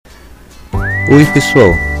Oi pessoal,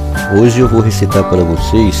 hoje eu vou recitar para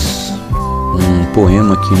vocês um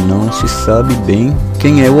poema que não se sabe bem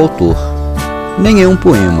quem é o autor. Nem é um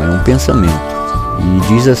poema, é um pensamento. E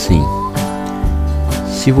diz assim: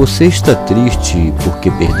 se você está triste porque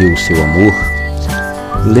perdeu o seu amor,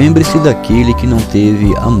 lembre-se daquele que não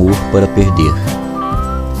teve amor para perder.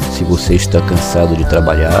 Se você está cansado de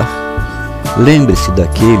trabalhar, lembre-se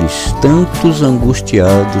daqueles tantos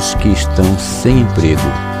angustiados que estão sem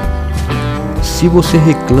emprego. Se você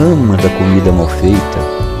reclama da comida mal feita,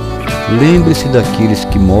 lembre-se daqueles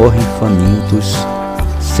que morrem famintos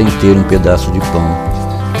sem ter um pedaço de pão.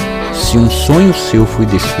 Se um sonho seu foi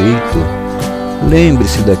desfeito,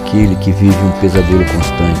 lembre-se daquele que vive um pesadelo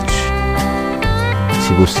constante.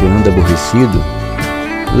 Se você anda aborrecido,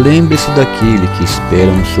 lembre-se daquele que espera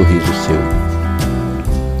um sorriso seu.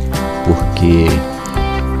 Porque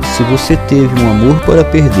se você teve um amor para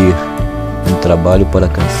perder, um trabalho para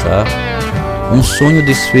cansar, um sonho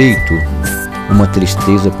desfeito, uma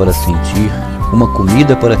tristeza para sentir, uma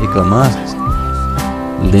comida para reclamar,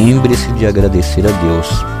 lembre-se de agradecer a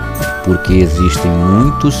Deus, porque existem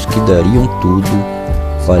muitos que dariam tudo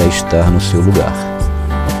para estar no seu lugar.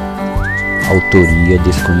 Autoria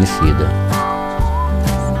desconhecida.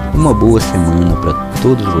 Uma boa semana para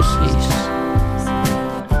todos vocês.